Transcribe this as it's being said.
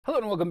Hello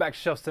and welcome back to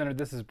Shelf Center.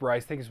 This is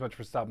Bryce. Thank you so much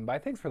for stopping by.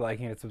 Thanks for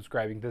liking and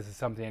subscribing. This is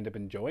something I end up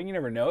enjoying. You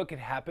never know, it could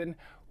happen.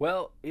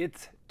 Well,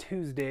 it's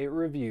Tuesday,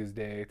 Reviews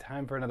Day.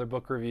 Time for another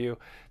book review.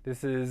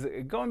 This is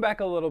going back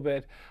a little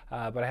bit,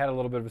 but I had a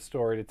little bit of a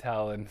story to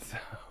tell, and so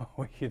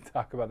we can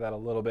talk about that a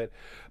little bit.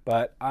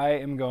 But I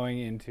am going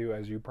into,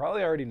 as you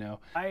probably already know,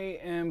 I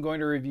am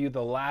going to review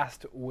The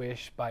Last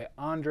Wish by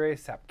Andrzej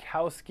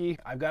Sapkowski.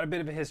 I've got a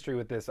bit of a history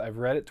with this. I've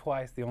read it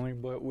twice, the only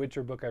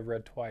Witcher book I've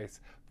read twice.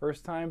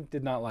 First time,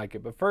 did not like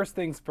it. But first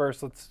things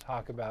first, let's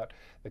talk about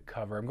the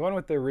cover. I'm going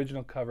with the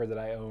original cover that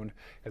I owned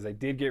because I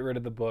did get rid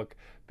of the book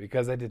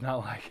because I did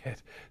not like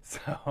it.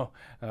 So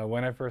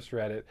when I first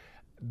read it,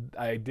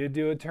 I did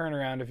do a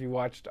turnaround. If you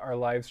watched our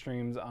live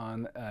streams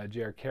on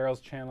J.R.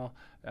 Carroll's channel,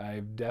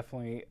 I've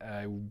definitely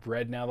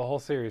read now the whole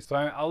series. So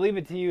I'll leave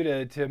it to you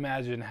to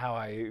imagine how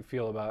I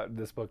feel about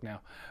this book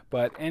now.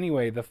 But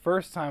anyway, the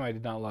first time I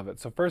did not love it.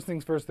 So first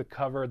things first, the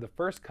cover. The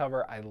first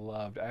cover I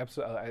loved. I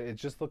absolutely, it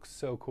just looks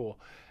so cool.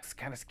 It's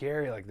kind of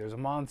scary. Like there's a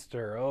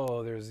monster.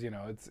 Oh, there's, you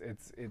know,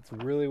 it's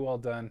really well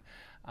done.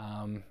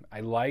 I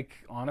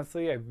like,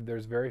 honestly,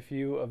 there's very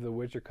few of the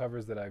Witcher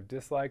covers that I've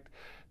disliked.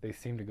 They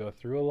seem to go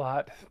through a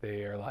lot.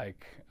 They are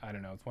like, I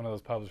don't know, it's one of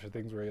those publisher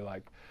things where you're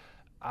like,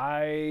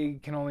 I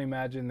can only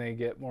imagine they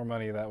get more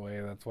money that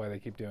way. That's why they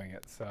keep doing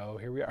it. So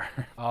here we are.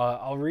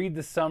 I'll read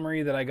the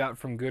summary that I got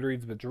from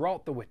Goodreads. But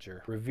Geralt the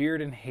Witcher,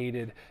 revered and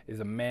hated, is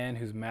a man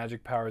whose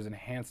magic powers,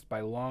 enhanced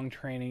by long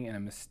training and a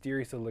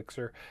mysterious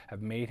elixir,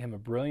 have made him a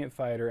brilliant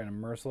fighter and a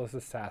merciless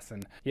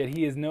assassin. Yet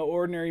he is no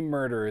ordinary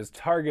murderer. His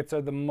targets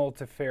are the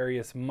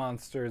multifarious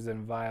monsters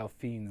and vile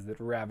fiends that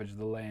ravage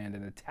the land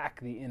and attack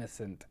the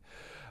innocent.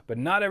 But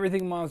not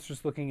everything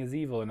monstrous looking is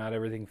evil, and not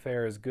everything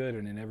fair is good,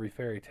 and in every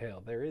fairy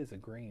tale there is a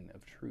grain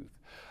of truth.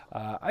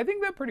 I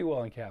think that pretty well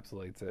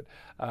encapsulates it.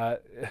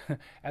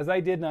 As I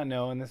did not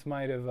know, and this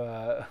might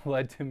have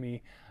led to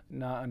me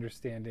not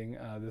understanding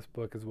this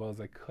book as well as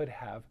I could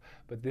have,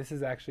 but this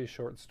is actually a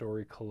short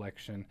story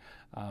collection.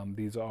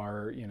 These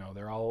are, you know,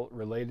 they're all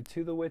related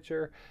to The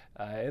Witcher,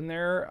 and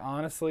they're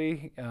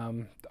honestly,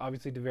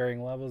 obviously to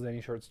varying levels.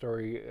 Any short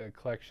story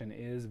collection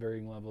is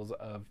varying levels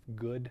of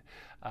good,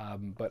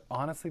 but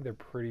honestly they're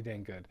pretty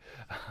dang good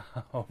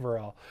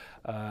overall.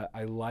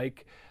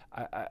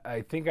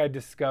 I think I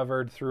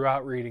discovered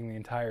throughout reading the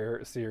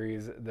entire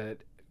series that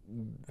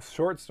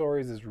short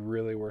stories is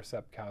really where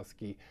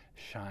Sapkowski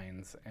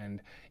shines, and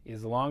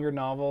his longer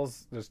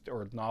novels,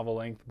 or novel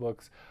length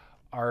books,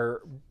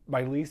 are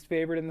my least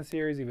favorite in the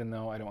series, even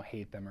though I don't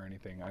hate them or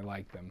anything. I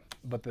like them.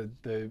 But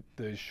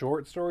the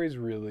short stories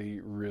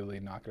really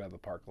knock it out of the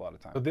park a lot of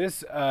times. So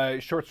this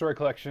short story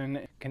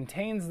collection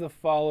contains the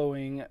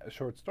following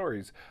short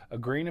stories: A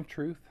Grain of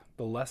Truth,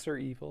 The Lesser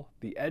Evil,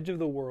 The Edge of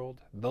the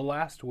World, The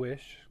Last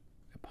Wish,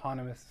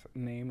 eponymous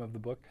name of the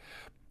book,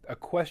 A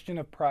Question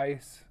of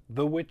Price,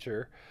 The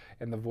Witcher,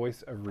 and The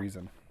Voice of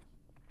Reason.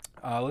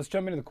 Let's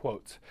jump into the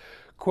quotes.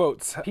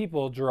 Quotes: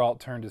 People, Geralt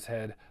turned his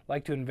head,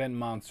 like to invent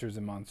monsters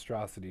and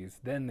monstrosities.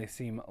 Then they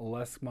seem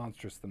less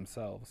monstrous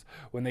themselves.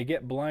 When they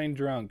get blind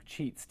drunk,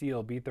 cheat,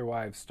 steal, beat their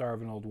wives,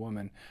 starve an old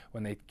woman.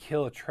 When they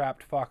kill a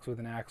trapped fox with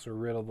an axe or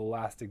riddle the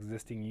last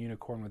existing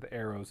unicorn with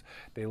arrows,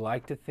 they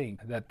like to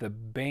think that the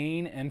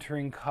bane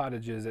entering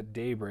cottages at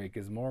daybreak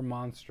is more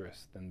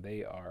monstrous than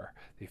they are.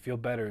 They feel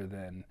better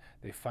then.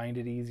 They find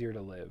it easier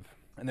to live.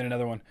 And then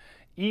another one.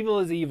 Evil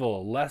is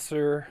evil.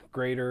 Lesser,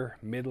 greater,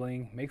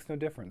 middling, makes no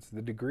difference.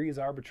 The degree is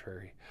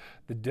arbitrary.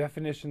 The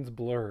definition's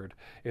blurred.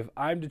 If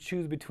I'm to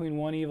choose between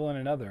one evil and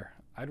another,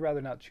 I'd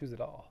rather not choose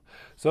at all.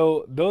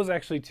 So those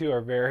actually too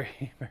are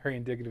very, very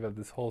indicative of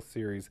this whole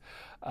series.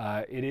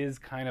 It is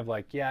kind of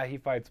like, yeah, he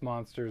fights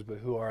monsters, but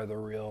who are the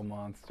real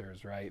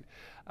monsters, right?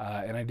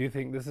 And I do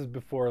think this is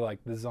before like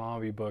the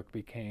zombie book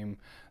became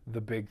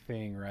the big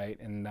thing, right?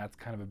 And that's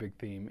kind of a big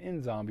theme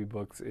in zombie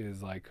books,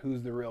 is like,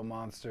 who's the real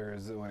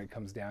monsters when it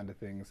comes down to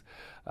things.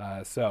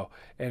 So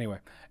anyway,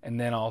 and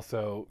then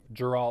also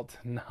Geralt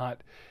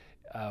not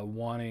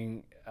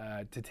wanting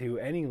to do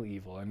any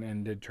evil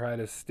and to try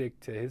to stick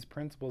to his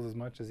principles as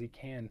much as he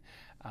can.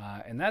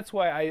 And that's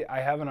why I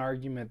have an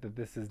argument that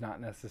this is not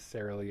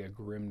necessarily a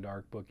grim,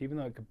 dark book, even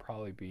though it could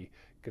probably be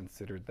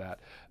considered that.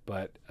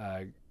 But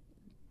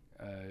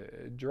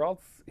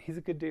Geralt's, he's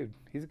a good dude.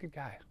 He's a good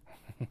guy.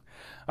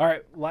 All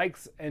right,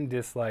 likes and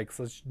dislikes.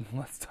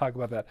 Let's talk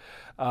about that.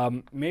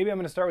 Maybe I'm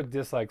going to start with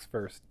dislikes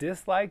first.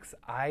 Dislikes,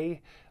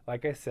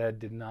 like I said,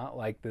 did not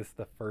like this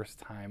the first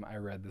time I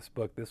read this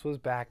book. This was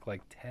back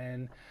like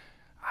 10,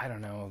 I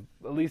don't know,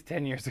 at least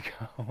 10 years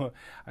ago.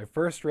 I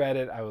first read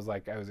it. I was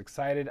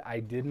excited.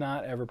 I did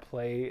not ever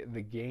play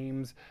the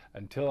games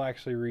until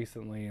actually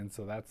recently, and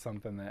so that's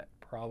something that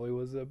probably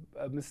was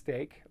a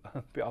mistake,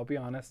 I'll be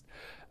honest,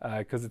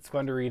 because it's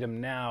fun to read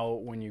them now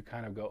when you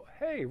kind of go,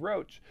 hey,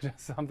 Roach, just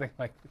something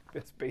like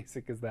as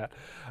basic as that.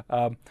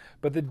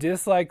 But the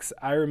dislikes,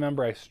 I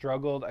remember I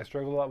struggled a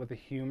lot with the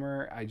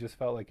humor. I just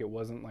felt like it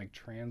wasn't like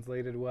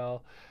translated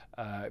well,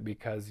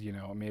 because, you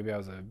know, maybe I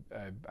was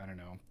I don't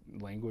know,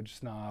 language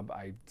snob.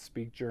 I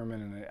speak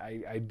German,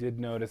 and I did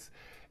notice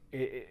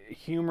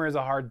humor is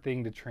a hard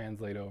thing to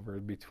translate over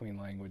between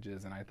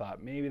languages, and I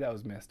thought maybe that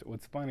was missed.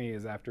 What's funny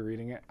is after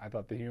reading it, I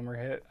thought the humor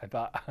hit. I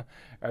thought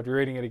after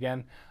reading it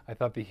again, I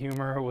thought the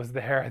humor was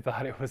there. I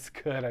thought it was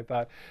good. I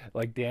thought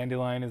like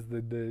Dandelion is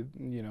the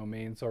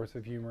main source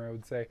of humor, I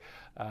would say,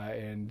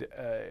 and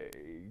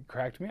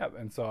cracked me up.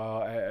 And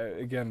so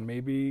again,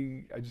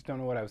 maybe I just don't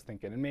know what I was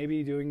thinking, and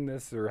maybe doing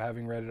this or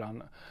having read it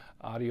on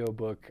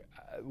audiobook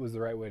was the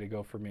right way to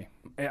go for me.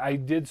 I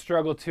did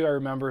struggle too. I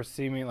remember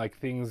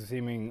things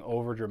seeming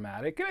over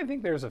dramatic, and I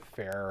think there's a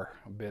fair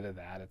bit of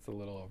that. It's a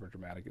little over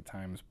dramatic at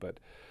times, but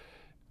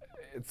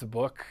it's a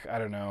book. I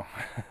don't know.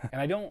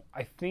 And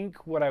I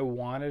think what I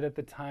wanted at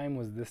the time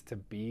was this to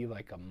be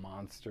like a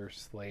monster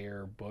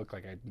slayer book.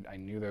 Like I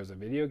knew there was a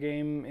video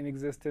game in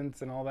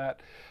existence and all that.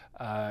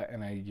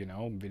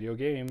 And video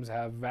games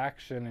have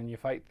action and you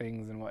fight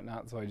things and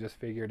whatnot. So I just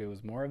figured it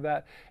was more of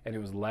that, and it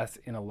was less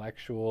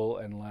intellectual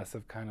and less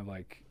of kind of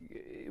like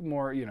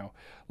more,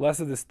 less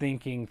of this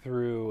thinking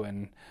through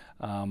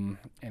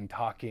and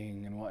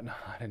talking and whatnot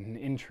and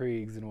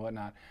intrigues and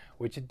whatnot,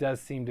 which it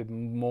does seem to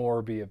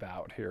more be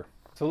about here.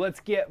 So let's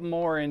get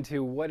more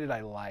into what did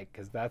I like,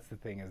 because that's the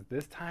thing, is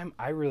this time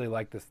I really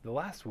like this. The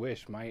Last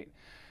Wish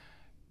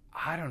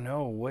I don't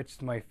know which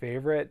is my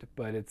favorite,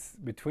 but it's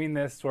between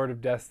this, Sword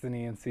of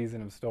Destiny, and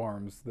Season of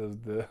Storms,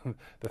 the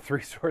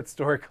three short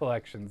story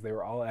collections. They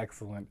were all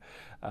excellent,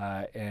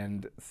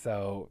 and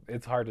so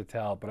it's hard to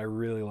tell, but I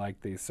really like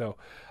these. So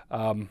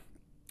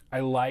I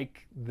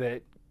like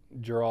that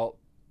Geralt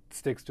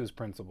sticks to his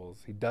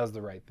principles. He does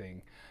the right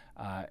thing.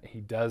 He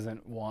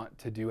doesn't want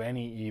to do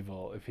any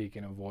evil if he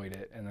can avoid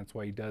it, and that's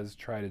why he does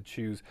try to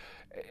choose.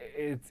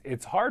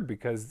 It's hard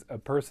because a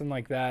person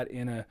like that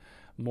in a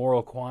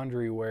moral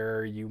quandary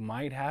where you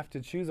might have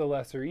to choose a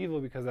lesser evil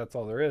because that's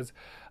all there is,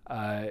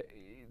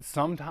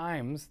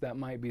 sometimes that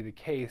might be the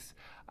case.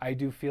 I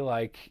do feel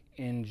like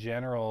in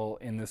general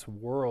in this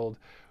world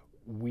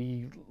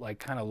we like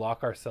kind of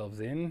lock ourselves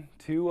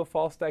into a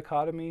false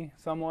dichotomy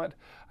somewhat.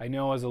 I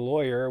know as a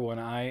lawyer, when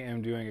I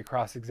am doing a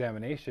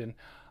cross-examination,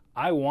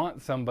 I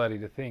want somebody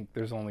to think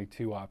there's only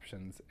two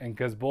options, and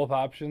because both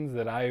options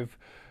that I've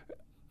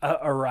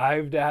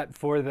arrived at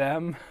for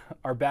them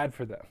are bad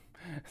for them.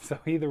 So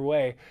either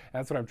way,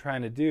 that's what I'm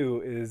trying to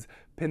do, is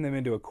pin them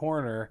into a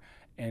corner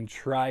and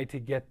try to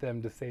get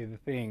them to say the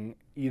thing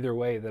either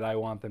way that I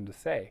want them to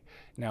say.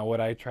 Now,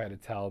 what I try to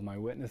tell my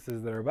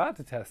witnesses that are about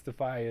to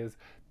testify is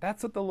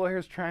that's what the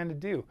lawyer's trying to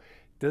do.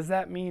 Does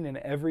that mean in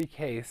every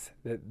case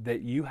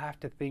that you have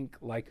to think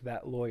like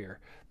that lawyer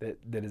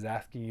that is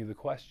asking you the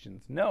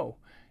questions? No.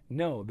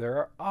 No, there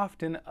are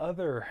often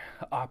other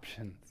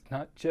options,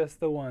 not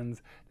just the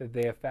ones that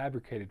they have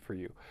fabricated for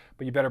you.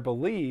 But you better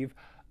believe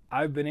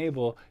I've been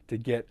able to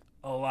get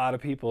a lot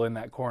of people in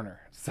that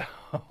corner. So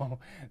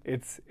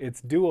it's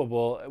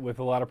doable with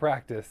a lot of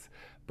practice.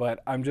 But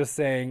I'm just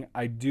saying,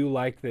 I do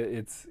like that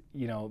it's,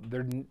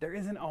 there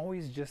isn't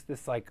always just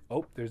this like,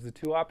 oh, there's the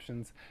two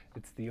options.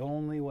 It's the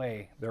only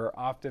way. There are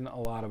often a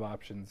lot of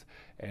options,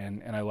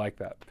 and I like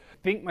that.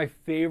 I think my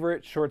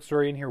favorite short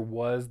story in here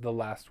was The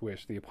Last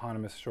Wish, the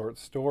eponymous short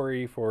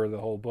story for the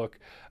whole book.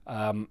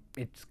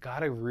 It's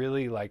got a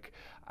really like,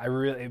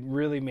 it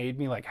really made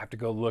me like have to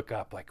go look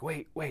up, like,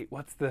 wait,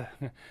 what's the,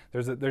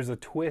 there's a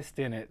twist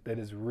in it that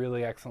is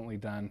really excellently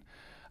done.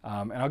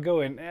 And I'll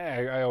go in,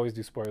 I always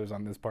do spoilers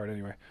on this part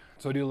anyway,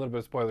 so I'll do a little bit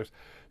of spoilers.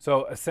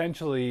 So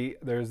essentially,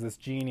 there's this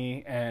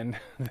genie, and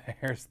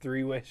there's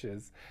 3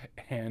 wishes,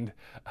 and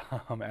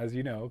as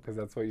you know, because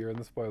that's what you're in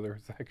the spoiler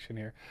section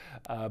here,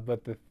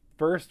 but the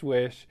first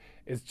wish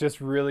is just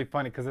really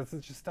funny, because it's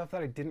just stuff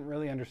that I didn't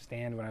really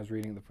understand when I was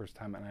reading it the first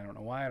time, and I don't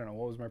know why, I don't know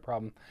what was my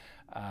problem,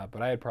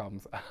 but I had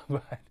problems.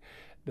 But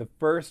the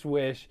first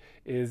wish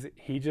is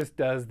he just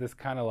does this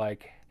kind of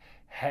like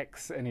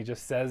hex, and he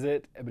just says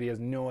it, but he has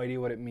no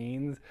idea what it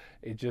means.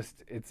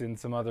 It's in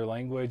some other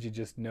language. He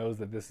just knows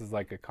that this is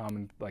like a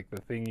common, like the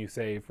thing you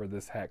say for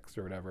this hex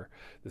or whatever,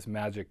 this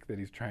magic that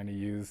he's trying to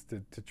use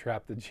to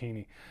trap the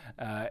genie.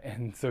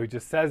 And so he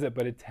just says it,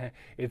 but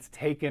it's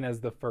taken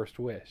as the first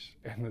wish,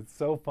 and it's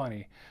so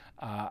funny.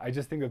 I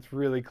just think it's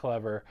really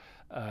clever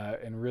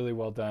and really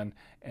well done.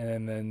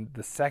 And then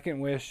the second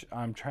wish,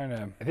 I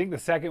think the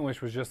second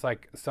wish was just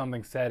like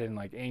something said in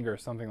like anger or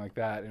something like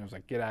that, and it was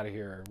like, get out of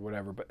here or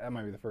whatever, but that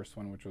might be the first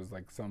one, which was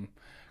like some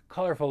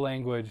colorful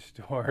language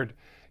toward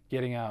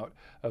getting out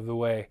of the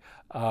way.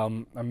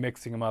 I'm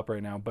mixing them up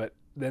right now, but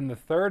then the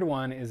third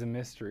one is a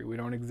mystery. We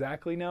don't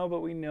exactly know,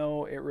 but we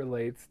know it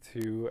relates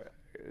to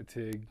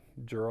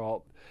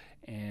Geralt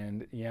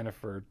and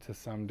Yennefer to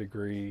some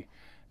degree.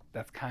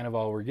 That's kind of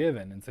all we're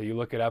given, and so you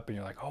look it up and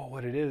you're like, oh,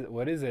 what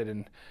is it?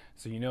 And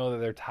so you know that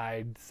they're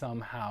tied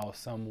somehow,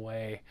 some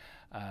way,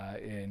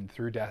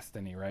 through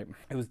destiny, right?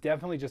 It was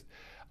definitely just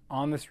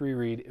on this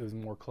reread, it was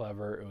more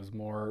clever. It was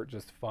more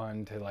just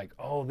fun to like,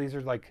 oh, these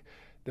are like,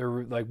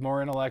 they're like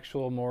more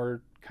intellectual,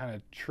 more kind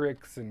of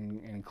tricks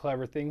and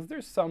clever things.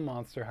 There's some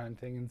monster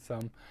hunting and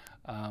some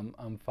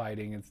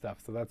fighting and stuff,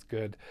 so that's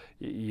good,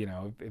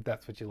 if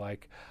that's what you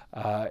like.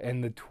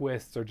 And the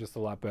twists are just a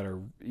lot better,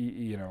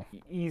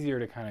 easier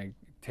to kind of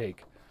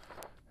take.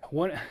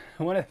 one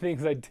one of the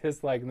things I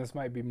dislike, and this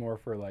might be more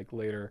for like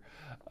later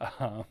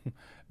um,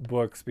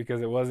 books,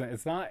 because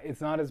it's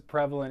not as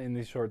prevalent in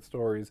these short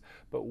stories,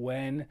 but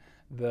when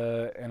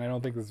and I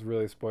don't think this is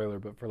really a spoiler,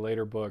 but for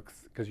later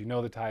books, because you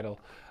know the title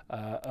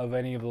of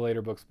any of the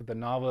later books, but the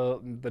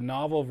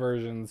novel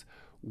versions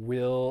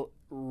will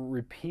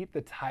repeat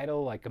the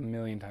title like a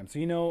million times. So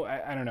you know,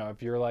 I don't know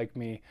if you're like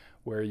me,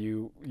 where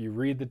you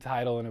read the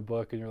title in a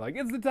book and you're like,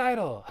 it's the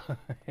title,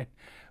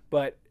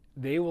 but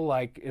they will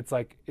it's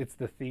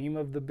the theme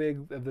of the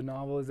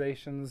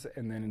novelizations,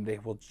 and then they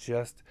will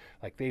just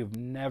like, they've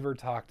never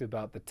talked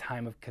about the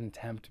time of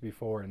contempt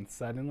before, and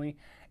suddenly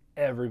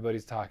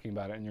everybody's talking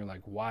about it, and you're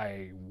like,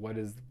 why? What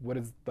is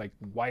like,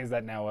 why is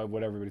that now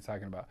what everybody's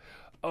talking about?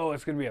 Oh,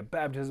 it's going to be a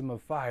baptism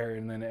of fire,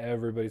 and then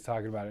everybody's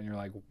talking about it, and you're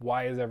like,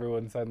 why is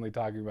everyone suddenly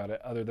talking about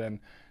it, other than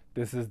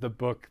this is the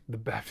book, The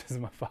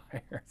Baptism of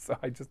Fire? So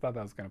I just thought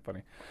that was kind of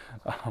funny.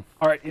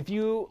 All right, if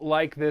you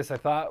like this, I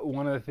thought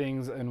one of the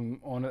things in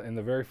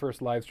the very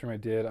first live stream I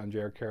did on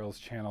J.R. Carroll's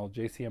channel,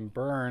 JCM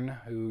Byrne,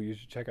 who you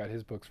should check out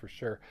his books for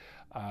sure,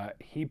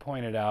 he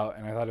pointed out,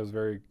 and I thought it was a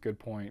very good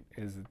point,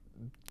 is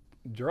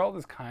Gerald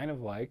is kind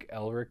of like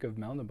Elric of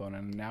Melniboné,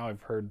 and now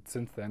I've heard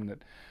since then that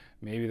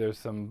maybe there's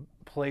some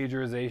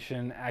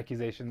plagiarization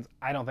accusations.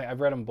 I don't think,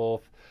 I've read them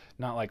both,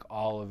 not like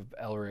all of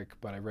Elric,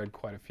 but I've read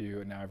quite a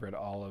few, and now I've read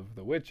all of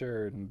The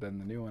Witcher, and then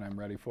the new one I'm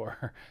ready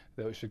for,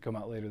 that should come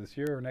out later this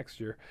year or next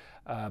year.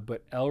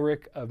 But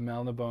Elric of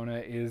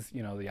Melniboné is,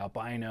 you know, the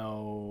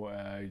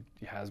albino,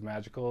 he has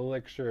magical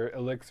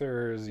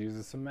elixirs,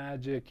 uses some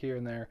magic here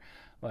and there.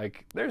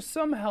 Like, there's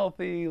some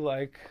healthy,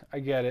 like, I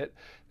get it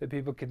that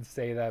people can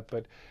say that,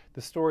 but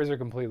the stories are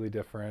completely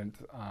different.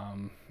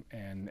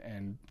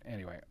 And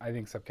anyway, I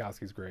think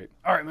Sapkowski's great.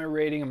 All right, my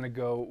rating, I'm going to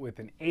go with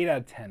an 8 out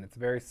of 10. It's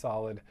very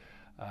solid.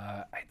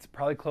 It's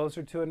probably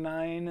closer to a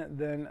 9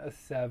 than a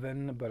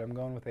 7, but I'm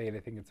going with 8. I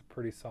think it's a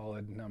pretty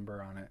solid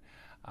number on it.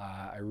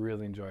 I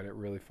really enjoyed it,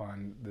 really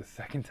fun the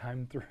second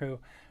time through,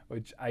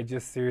 which I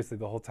just seriously,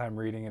 the whole time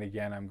reading it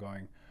again, I'm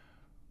going,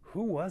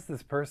 who was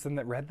this person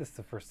that read this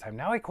the first time?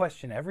 Now I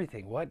question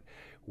everything.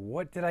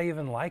 What did I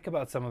even like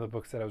about some of the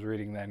books that I was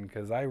reading then?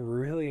 Because I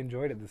really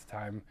enjoyed it this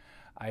time.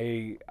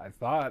 I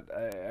thought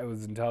I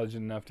was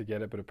intelligent enough to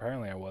get it, but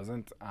apparently I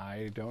wasn't.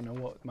 I don't know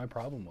what my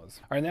problem was.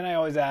 All right, and then I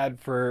always add,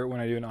 for when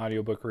I do an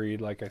audiobook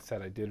read, like I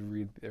said, I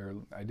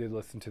did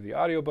listen to the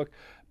audiobook.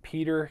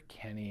 Peter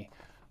Kenny,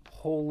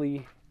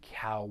 holy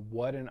cow,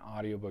 what an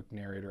audiobook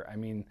narrator. I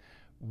mean,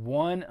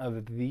 one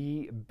of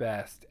the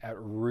best at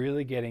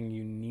really getting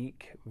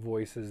unique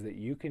voices that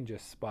you can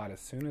just spot as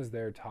soon as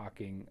they're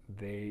talking.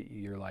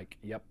 You're like,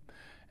 yep.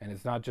 And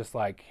it's not just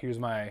like, here's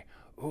my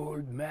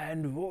old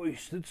man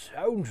voice that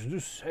sounds the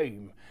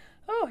same.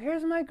 Oh,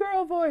 here's my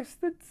girl voice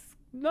that's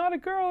not a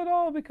girl at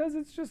all because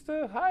it's just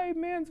a high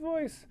man's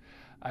voice.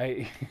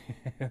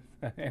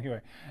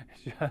 Anyway,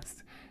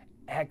 just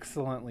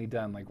excellently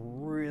done, like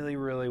really,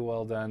 really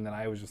well done, that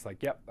I was just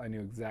like, yep, I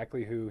knew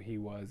exactly who he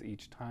was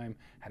each time.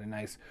 Had a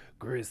nice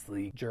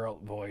grisly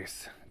Geralt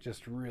voice,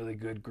 just really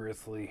good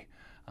grisly.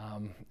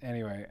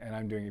 Anyway, and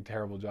I'm doing a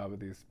terrible job at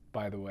these,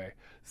 by the way,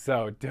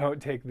 so don't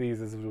take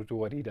these as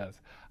what he does.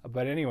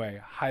 But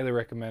anyway, highly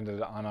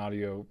recommended on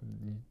audio,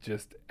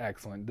 just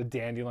excellent. The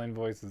Dandelion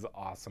voice is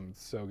awesome,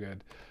 it's so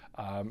good.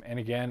 And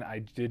again, I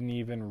didn't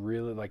even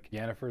really, like,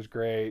 Yennefer's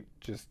great,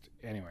 just,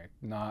 anyway,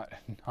 not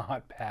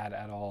bad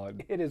at all.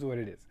 It is what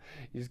it is.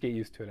 You just get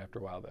used to it after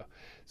a while, though.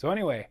 So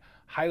anyway,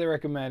 highly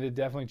recommended,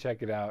 definitely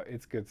check it out.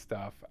 It's good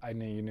stuff. I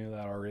know you knew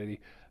that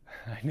already.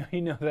 I know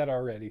you know that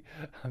already.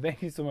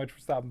 Thank you so much for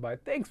stopping by.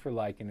 Thanks for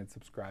liking and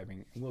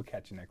subscribing, and we'll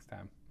catch you next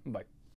time. Bye.